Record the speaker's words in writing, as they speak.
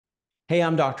Hey,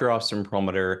 I'm Dr. Austin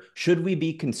Perlmutter. Should we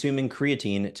be consuming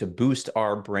creatine to boost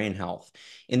our brain health?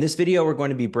 In this video, we're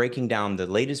going to be breaking down the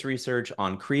latest research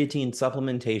on creatine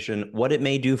supplementation, what it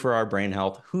may do for our brain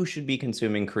health, who should be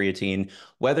consuming creatine,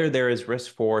 whether there is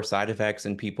risk for side effects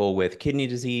in people with kidney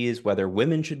disease, whether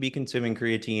women should be consuming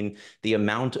creatine, the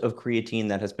amount of creatine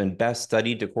that has been best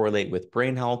studied to correlate with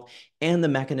brain health, and the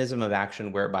mechanism of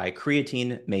action whereby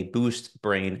creatine may boost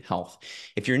brain health.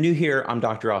 If you're new here, I'm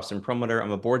Dr. Austin Perlmutter.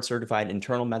 I'm a board-certified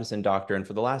internal medicine doctor, and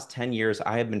for the last 10 years,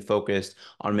 I have been focused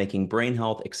on making brain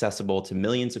health accessible to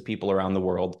millions of people around the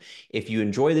world. If you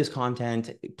enjoy this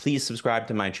content, please subscribe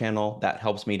to my channel. That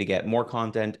helps me to get more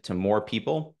content to more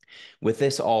people. With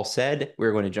this all said,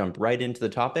 we're going to jump right into the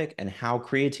topic and how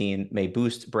creatine may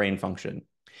boost brain function.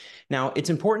 Now, it's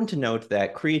important to note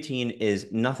that creatine is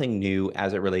nothing new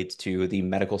as it relates to the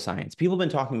medical science. People have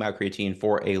been talking about creatine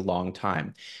for a long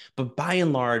time, but by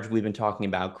and large, we've been talking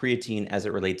about creatine as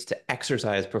it relates to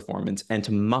exercise performance and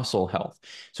to muscle health.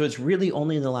 So it's really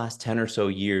only in the last 10 or so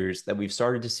years that we've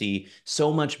started to see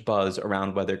so much buzz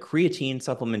around whether creatine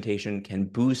supplementation can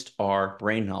boost our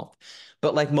brain health.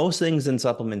 But like most things in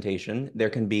supplementation, there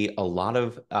can be a lot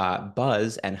of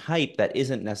buzz and hype that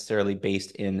isn't necessarily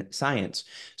based in science.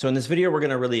 So in this video, we're going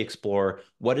to really explore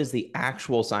what is the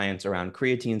actual science around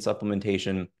creatine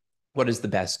supplementation, what is the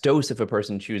best dose if a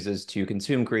person chooses to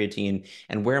consume creatine,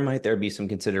 and where might there be some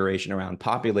consideration around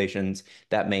populations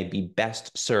that may be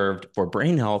best served for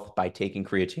brain health by taking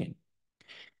creatine.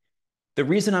 The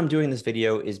reason I'm doing this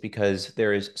video is because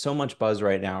there is so much buzz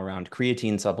right now around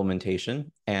creatine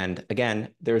supplementation. And again,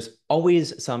 there's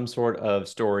always some sort of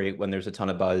story when there's a ton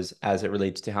of buzz as it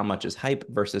relates to how much is hype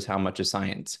versus how much is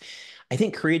science. I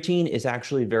think creatine is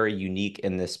actually very unique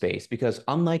in this space because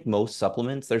unlike most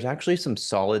supplements, there's actually some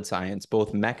solid science,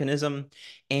 both mechanism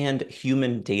and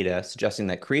human data suggesting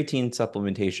that creatine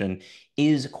supplementation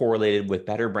is correlated with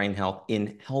better brain health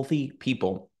in healthy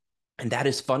people. And that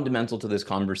is fundamental to this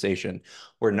conversation.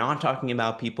 We're not talking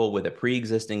about people with a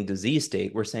pre-existing disease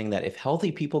state. We're saying that if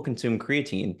healthy people consume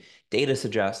creatine, data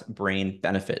suggests brain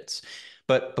benefits.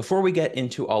 But before we get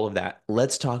into all of that,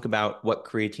 let's talk about what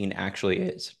creatine actually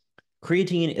is.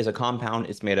 Creatine is a compound.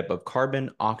 It's made up of carbon,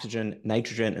 oxygen,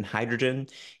 nitrogen, and hydrogen.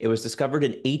 It was discovered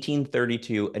in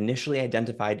 1832, initially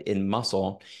identified in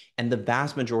muscle, and the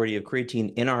vast majority of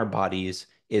creatine in our bodies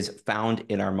is found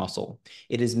in our muscle.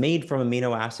 It is made from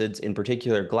amino acids, in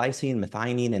particular glycine,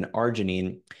 methionine, and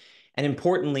arginine. And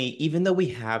importantly, even though we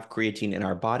have creatine in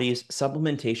our bodies,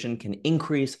 supplementation can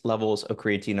increase levels of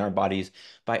creatine in our bodies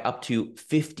by up to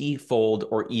 50-fold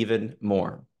or even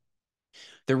more.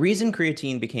 The reason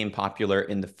creatine became popular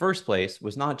in the first place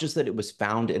was not just that it was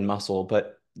found in muscle,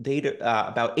 but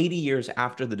about 80 years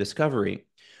after the discovery,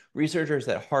 researchers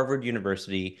at Harvard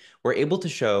University were able to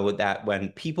show that when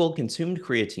people consumed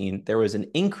creatine, there was an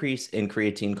increase in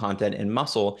creatine content in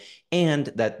muscle, and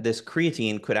that this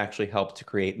creatine could actually help to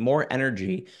create more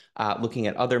energy, looking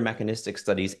at other mechanistic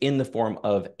studies in the form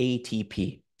of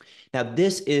ATP. Now,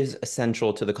 this is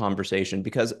essential to the conversation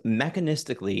because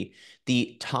mechanistically,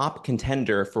 the top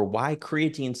contender for why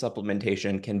creatine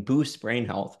supplementation can boost brain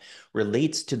health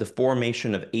relates to the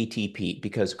formation of ATP,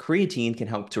 because creatine can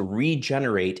help to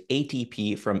regenerate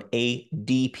ATP from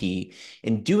ADP.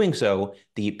 In doing so,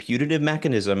 the putative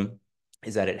mechanism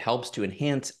is that it helps to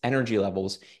enhance energy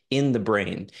levels in the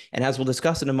brain. And as we'll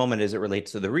discuss in a moment as it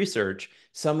relates to the research,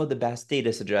 some of the best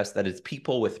data suggests that it's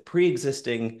people with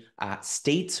pre-existing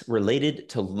states related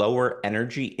to lower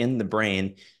energy in the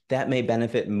brain that may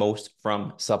benefit most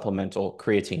from supplemental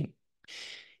creatine.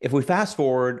 If we fast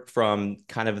forward from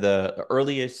kind of the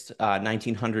earliest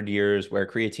 1900 years where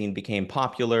creatine became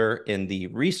popular in the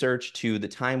research to the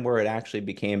time where it actually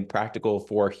became practical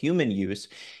for human use,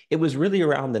 it was really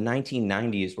around the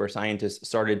 1990s where scientists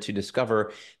started to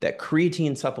discover that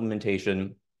creatine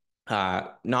supplementation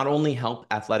not only help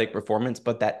athletic performance,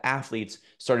 but that athletes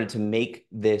started to make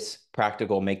this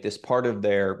practical, make this part of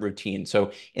their routine.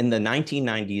 So in the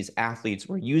 1990s, athletes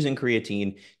were using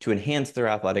creatine to enhance their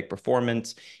athletic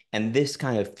performance. And this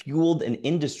kind of fueled an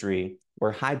industry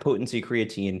where high potency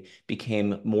creatine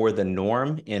became more the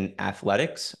norm in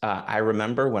athletics. I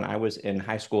remember when I was in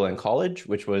high school and college,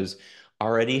 which was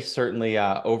already certainly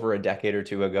over a decade or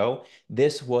two ago,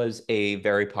 this was a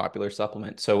very popular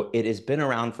supplement. So it has been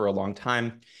around for a long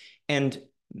time. And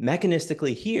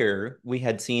mechanistically here, we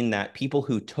had seen that people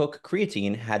who took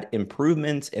creatine had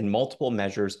improvements in multiple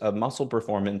measures of muscle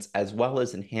performance as well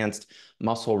as enhanced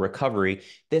muscle recovery.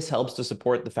 This helps to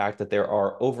support the fact that there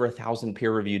are over 1,000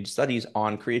 peer-reviewed studies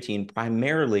on creatine,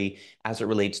 primarily as it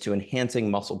relates to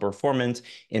enhancing muscle performance,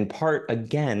 in part,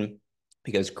 again,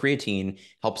 because creatine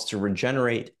helps to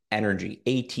regenerate energy,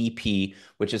 ATP,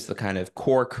 which is the kind of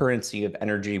core currency of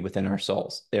energy within our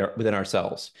cells.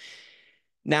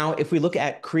 Now, if we look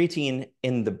at creatine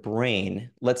in the brain,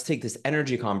 let's take this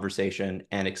energy conversation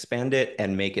and expand it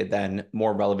and make it then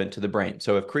more relevant to the brain.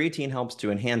 So if creatine helps to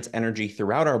enhance energy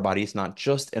throughout our bodies, not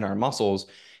just in our muscles,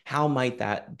 how might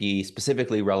that be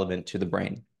specifically relevant to the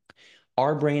brain?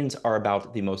 Our brains are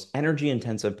about the most energy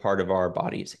intensive part of our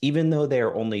bodies. Even though they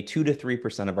are only 2 to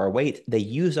 3% of our weight, they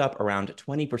use up around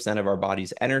 20% of our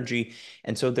body's energy.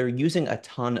 And so they're using a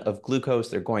ton of glucose.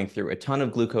 They're going through a ton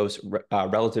of glucose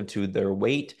relative to their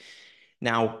weight.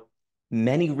 Now,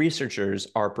 many researchers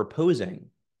are proposing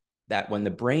that when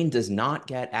the brain does not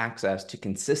get access to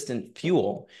consistent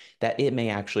fuel, that it may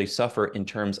actually suffer in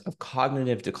terms of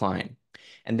cognitive decline.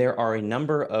 And there are a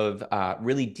number of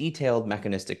really detailed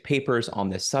mechanistic papers on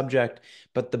this subject,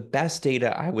 but the best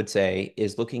data, I would say,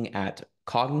 is looking at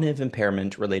cognitive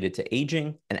impairment related to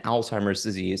aging and Alzheimer's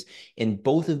disease. In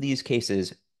both of these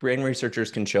cases, brain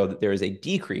researchers can show that there is a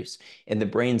decrease in the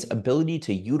brain's ability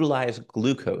to utilize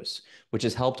glucose, which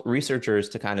has helped researchers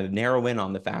to kind of narrow in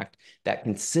on the fact that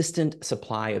consistent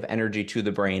supply of energy to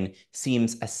the brain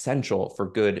seems essential for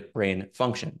good brain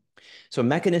function. So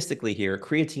mechanistically here,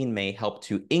 creatine may help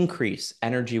to increase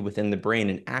energy within the brain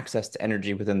and access to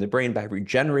energy within the brain by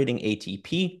regenerating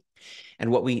ATP. And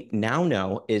what we now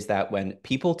know is that when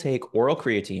people take oral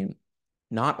creatine,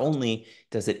 not only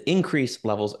does it increase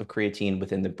levels of creatine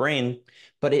within the brain,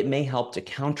 but it may help to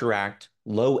counteract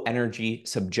low energy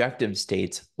subjective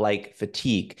states like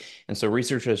fatigue. And so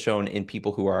research has shown in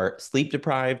people who are sleep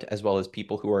deprived, as well as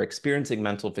people who are experiencing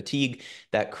mental fatigue,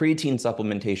 that creatine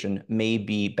supplementation may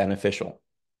be beneficial.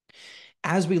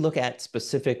 As we look at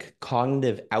specific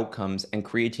cognitive outcomes and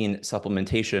creatine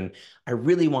supplementation, I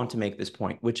really want to make this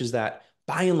point, which is that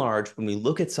by and large, when we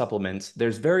look at supplements,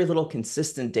 there's very little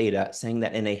consistent data saying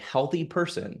that in a healthy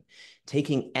person,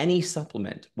 taking any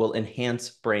supplement will enhance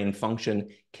brain function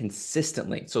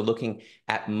consistently. So looking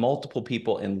at multiple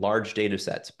people in large data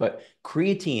sets, but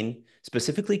creatine,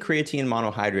 specifically creatine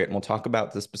monohydrate, and we'll talk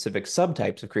about the specific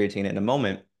subtypes of creatine in a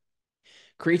moment,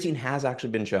 creatine has actually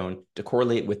been shown to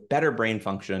correlate with better brain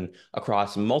function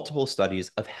across multiple studies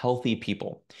of healthy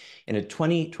people. In a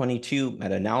 2022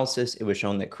 meta-analysis, it was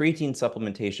shown that creatine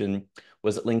supplementation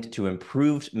was linked to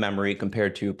improved memory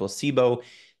compared to placebo.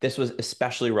 This was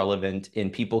especially relevant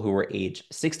in people who were aged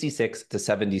 66 to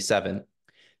 77.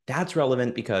 That's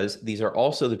relevant because these are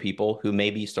also the people who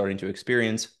may be starting to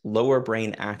experience lower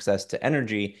brain access to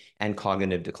energy and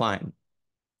cognitive decline.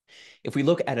 If we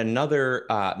look at another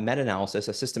meta-analysis,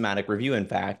 a systematic review, in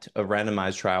fact, of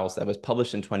randomized trials that was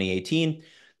published in 2018,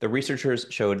 the researchers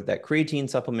showed that creatine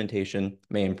supplementation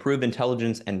may improve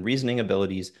intelligence and reasoning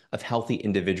abilities of healthy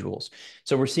individuals.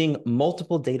 So we're seeing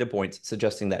multiple data points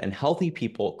suggesting that in healthy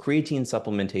people, creatine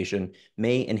supplementation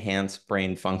may enhance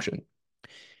brain function.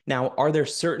 Now, are there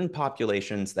certain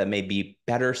populations that may be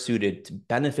better suited to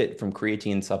benefit from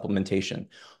creatine supplementation?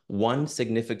 One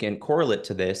significant correlate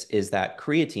to this is that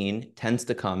creatine tends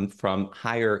to come from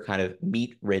higher kind of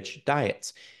meat-rich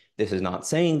diets. This is not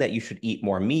saying that you should eat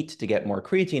more meat to get more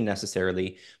creatine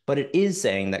necessarily, but it is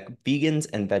saying that vegans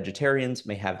and vegetarians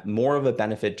may have more of a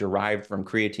benefit derived from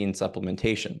creatine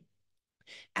supplementation.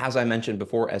 As I mentioned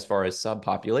before, as far as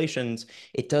subpopulations,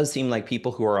 it does seem like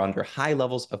people who are under high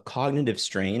levels of cognitive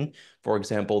strain, for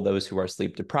example, those who are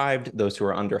sleep deprived, those who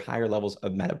are under higher levels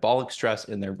of metabolic stress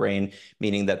in their brain,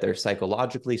 meaning that they're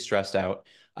psychologically stressed out,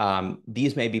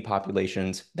 these may be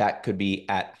populations that could be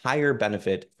at higher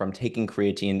benefit from taking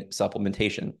creatine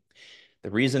supplementation.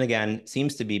 The reason, again,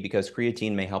 seems to be because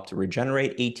creatine may help to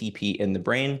regenerate ATP in the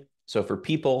brain. So for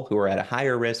people who are at a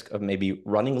higher risk of maybe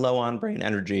running low on brain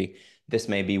energy, this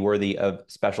may be worthy of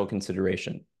special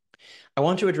consideration. I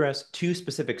want to address two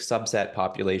specific subset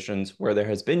populations where there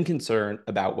has been concern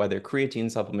about whether creatine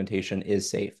supplementation is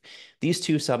safe. These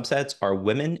two subsets are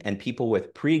women and people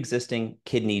with pre-existing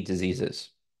kidney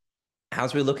diseases.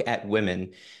 As we look at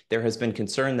women, there has been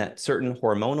concern that certain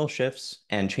hormonal shifts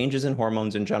and changes in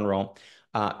hormones in general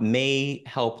may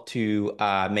help to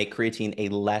make creatine a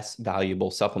less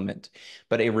valuable supplement.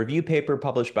 But a review paper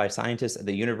published by scientists at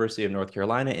the University of North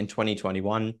Carolina in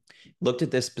 2021 looked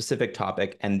at this specific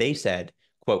topic, and they said,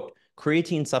 quote,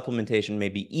 creatine supplementation may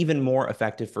be even more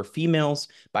effective for females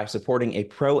by supporting a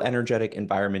pro-energetic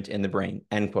environment in the brain,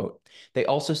 end quote. They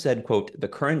also said, quote, the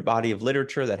current body of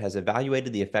literature that has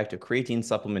evaluated the effect of creatine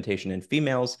supplementation in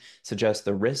females suggests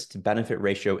the risk-to-benefit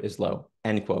ratio is low,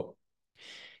 end quote.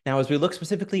 Now, as we look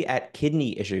specifically at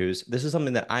kidney issues, this is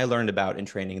something that I learned about in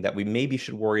training that we maybe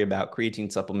should worry about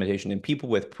creatine supplementation in people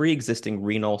with pre-existing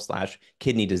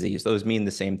renal/kidney disease. Those mean the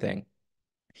same thing.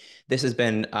 This has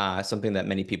been something that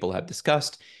many people have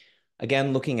discussed.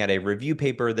 Again, looking at a review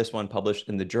paper, this one published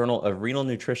in the Journal of Renal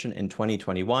Nutrition in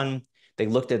 2021, they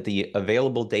looked at the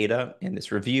available data in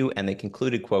this review and they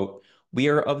concluded, quote, "We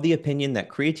are of the opinion that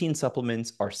creatine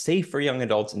supplements are safe for young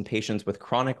adults and patients with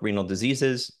chronic renal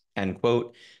diseases," end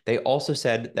quote. They also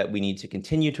said that we need to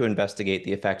continue to investigate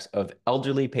the effects of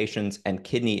elderly patients and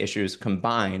kidney issues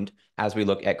combined as we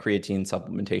look at creatine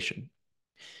supplementation.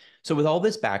 So with all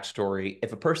this backstory,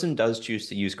 if a person does choose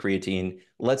to use creatine,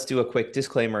 let's do a quick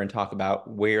disclaimer and talk about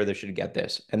where they should get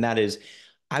this. And that is,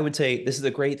 I would say this is a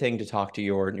great thing to talk to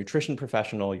your nutrition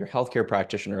professional, your healthcare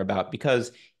practitioner about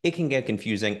because it can get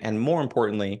confusing. And more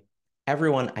importantly,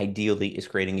 everyone ideally is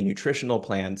creating a nutritional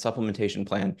plan, supplementation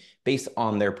plan based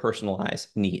on their personalized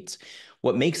needs.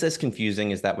 What makes this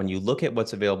confusing is that when you look at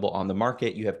what's available on the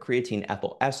market, you have creatine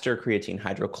ethyl ester, creatine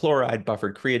hydrochloride,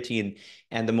 buffered creatine,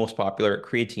 and the most popular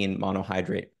creatine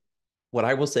monohydrate. What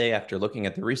I will say after looking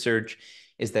at the research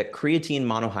is that creatine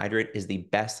monohydrate is the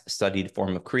best studied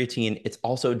form of creatine. It's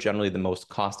also generally the most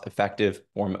cost-effective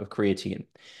form of creatine.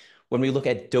 When we look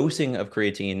at dosing of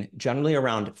creatine, generally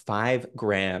around 5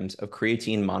 grams of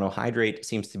creatine monohydrate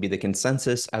seems to be the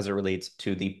consensus as it relates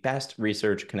to the best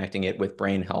research connecting it with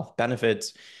brain health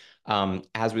benefits.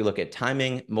 As we look at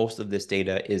timing, most of this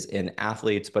data is in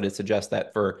athletes, but it suggests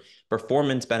that for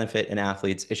performance benefit in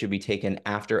athletes, it should be taken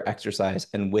after exercise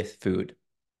and with food.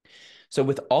 So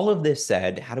with all of this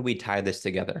said, how do we tie this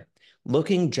together?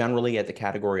 Looking generally at the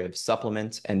category of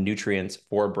supplements and nutrients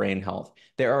for brain health,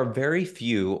 there are very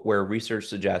few where research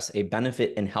suggests a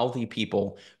benefit in healthy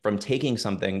people from taking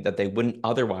something that they wouldn't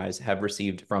otherwise have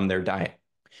received from their diet.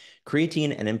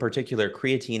 Creatine, and in particular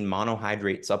creatine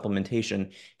monohydrate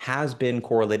supplementation, has been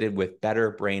correlated with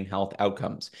better brain health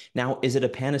outcomes. Now, is it a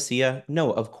panacea? No,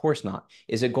 of course not.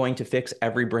 Is it going to fix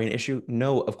every brain issue?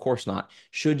 No, of course not.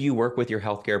 Should you work with your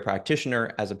healthcare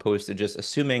practitioner as opposed to just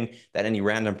assuming that any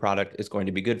random product is going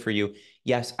to be good for you?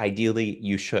 Yes, ideally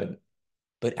you should.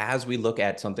 But as we look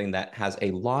at something that has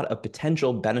a lot of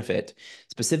potential benefit,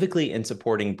 specifically in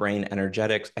supporting brain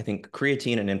energetics, I think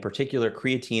creatine, and in particular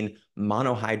creatine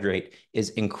monohydrate,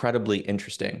 is incredibly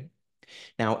interesting.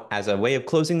 Now, as a way of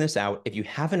closing this out, if you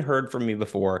haven't heard from me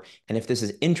before, and if this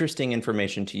is interesting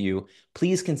information to you,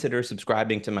 please consider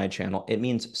subscribing to my channel. It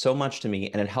means so much to me,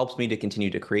 and it helps me to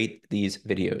continue to create these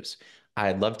videos.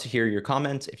 I'd love to hear your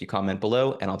comments if you comment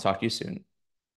below, and I'll talk to you soon.